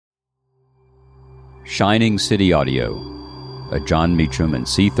Shining City Audio, a Jon Meacham and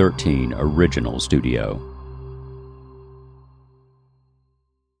C13 original studio.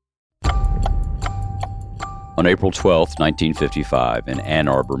 On April 12, 1955, in Ann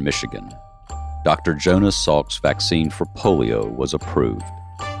Arbor, Michigan, Dr. Jonas Salk's vaccine for polio was approved.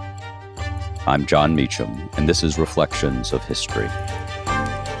 I'm Jon Meacham, and this is Reflections of History.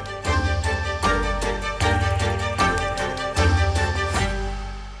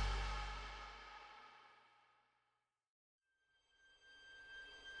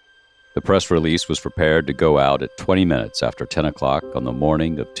 The press release was prepared to go out at 20 minutes after 10 o'clock on the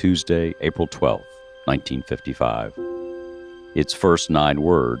morning of Tuesday, April 12, 1955. Its first 9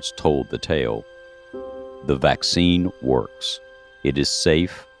 words told the tale. The vaccine works. It is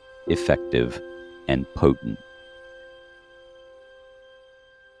safe, effective, and potent.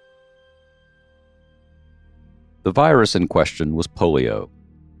 The virus in question was polio,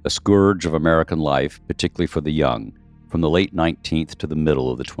 a scourge of American life, particularly for the young, from the late 19th to the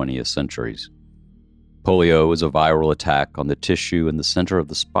middle of the 20th centuries. Polio is a viral attack on the tissue in the center of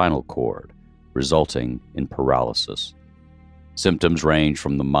the spinal cord, resulting in paralysis. Symptoms range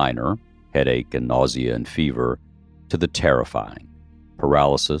from the minor, headache and nausea and fever, to the terrifying,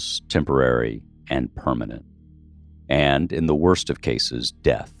 paralysis, temporary and permanent. And, in the worst of cases,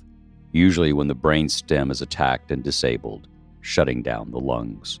 death, usually when the brain stem is attacked and disabled, shutting down the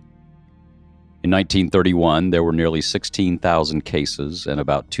lungs. In 1931, there were nearly 16,000 cases and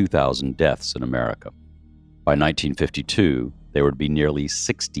about 2,000 deaths in America. By 1952, there would be nearly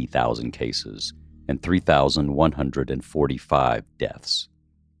 60,000 cases and 3,145 deaths.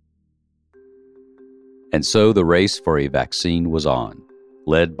 And so the race for a vaccine was on,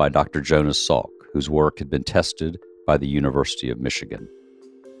 led by Dr. Jonas Salk, whose work had been tested by the University of Michigan.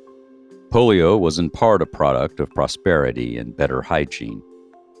 Polio was in part a product of prosperity and better hygiene.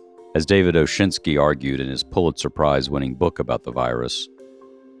 As David Oshinsky argued in his Pulitzer Prize-winning book about the virus,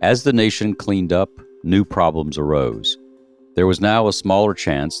 as the nation cleaned up, new problems arose. There was now a smaller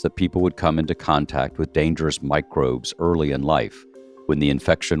chance that people would come into contact with dangerous microbes early in life, when the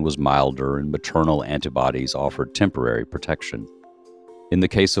infection was milder and maternal antibodies offered temporary protection. In the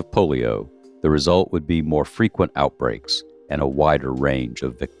case of polio, the result would be more frequent outbreaks and a wider range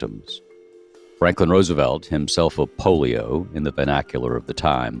of victims. Franklin Roosevelt, himself a polio in the vernacular of the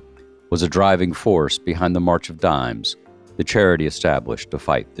time, was a driving force behind the March of Dimes, the charity established to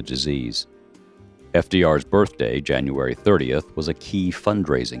fight the disease. FDR's birthday, January 30th, was a key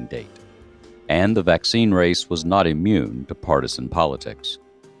fundraising date. And the vaccine race was not immune to partisan politics.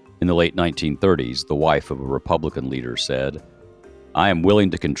 In the late 1930s, the wife of a Republican leader said, "I am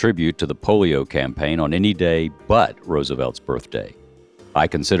willing to contribute to the polio campaign on any day but Roosevelt's birthday. I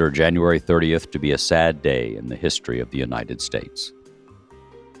consider January 30th to be a sad day in the history of the United States."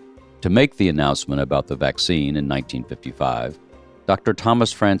 To make the announcement about the vaccine in 1955, Dr.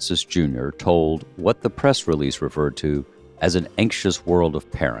 Thomas Francis Jr. told what the press release referred to as an anxious world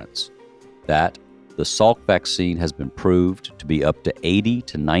of parents, that the Salk vaccine has been proved to be up to 80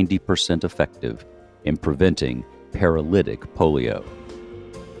 to 90% effective in preventing paralytic polio.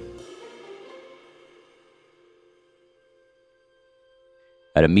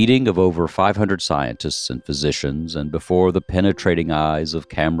 At a meeting of over 500 scientists and physicians, and before the penetrating eyes of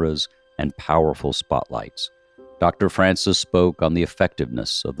cameras and powerful spotlights, Dr. Francis spoke on the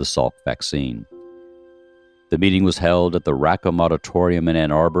effectiveness of the Salk vaccine. The meeting was held at the Rackham Auditorium in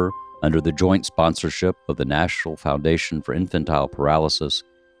Ann Arbor under the joint sponsorship of the National Foundation for Infantile Paralysis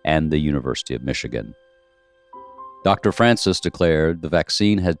and the University of Michigan. Dr. Francis declared the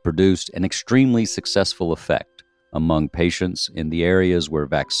vaccine had produced an extremely successful effect among patients in the areas where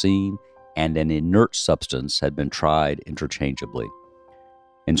vaccine and an inert substance had been tried interchangeably.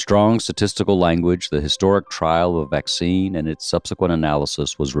 In strong statistical language, the historic trial of a vaccine and its subsequent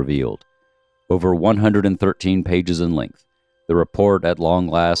analysis was revealed. Over 113 pages in length, the report at long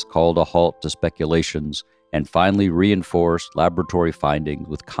last called a halt to speculations and finally reinforced laboratory findings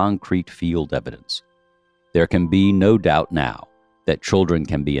with concrete field evidence. There can be no doubt now that children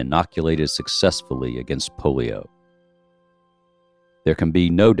can be inoculated successfully against polio. There can be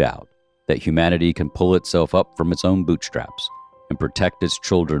no doubt that humanity can pull itself up from its own bootstraps and protect its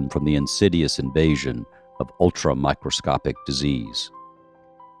children from the insidious invasion of ultra-microscopic disease.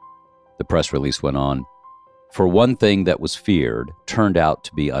 The press release went on, "For one thing that was feared turned out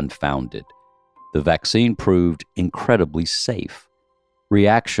to be unfounded. The vaccine proved incredibly safe.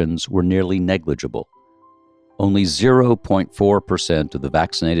 Reactions were nearly negligible. Only 0.4% of the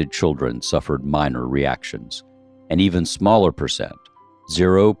vaccinated children suffered minor reactions. An even smaller percent,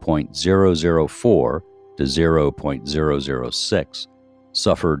 0.004 to 0.006,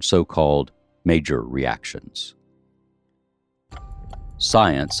 suffered so-called major reactions.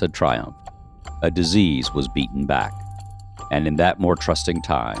 Science had triumphed. A disease was beaten back. And in that more trusting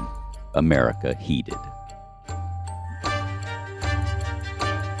time, America heeded.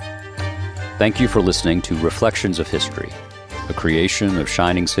 Thank you for listening to Reflections of History, a creation of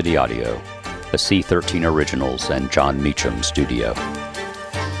Shining City Audio, a C13 Originals and John Meacham studio.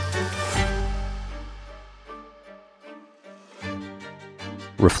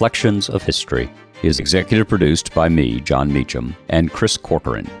 Reflections of History is executive produced by me, John Meacham, and Chris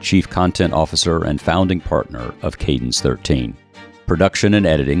Corcoran, Chief Content Officer and founding partner of Cadence 13. Production and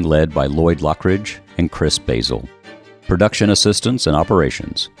editing led by Lloyd Lockridge and Chris Basil. Production assistance and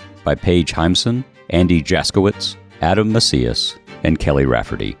operations by Paige Heimson, Andy Jaskowitz, Adam Macias, and Kelly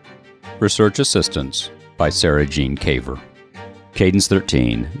Rafferty. Research assistance by Sarah Jean Caver. Cadence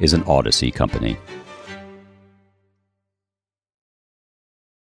 13 is an Odyssey company.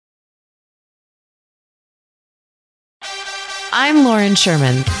 I'm Lauren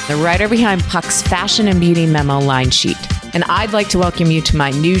Sherman, the writer behind Puck's Fashion and Beauty Memo line sheet, and I'd like to welcome you to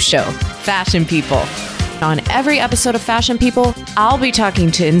my new show, Fashion People. On every episode of Fashion People, I'll be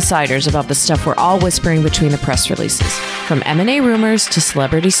talking to insiders about the stuff we're all whispering between the press releases, from M&A rumors to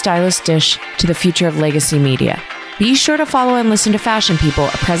celebrity stylist dish to the future of legacy media. Be sure to follow and listen to Fashion People,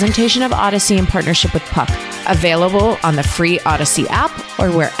 a presentation of Odyssey in partnership with Puck, available on the free Odyssey app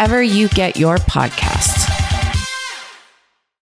or wherever you get your podcasts.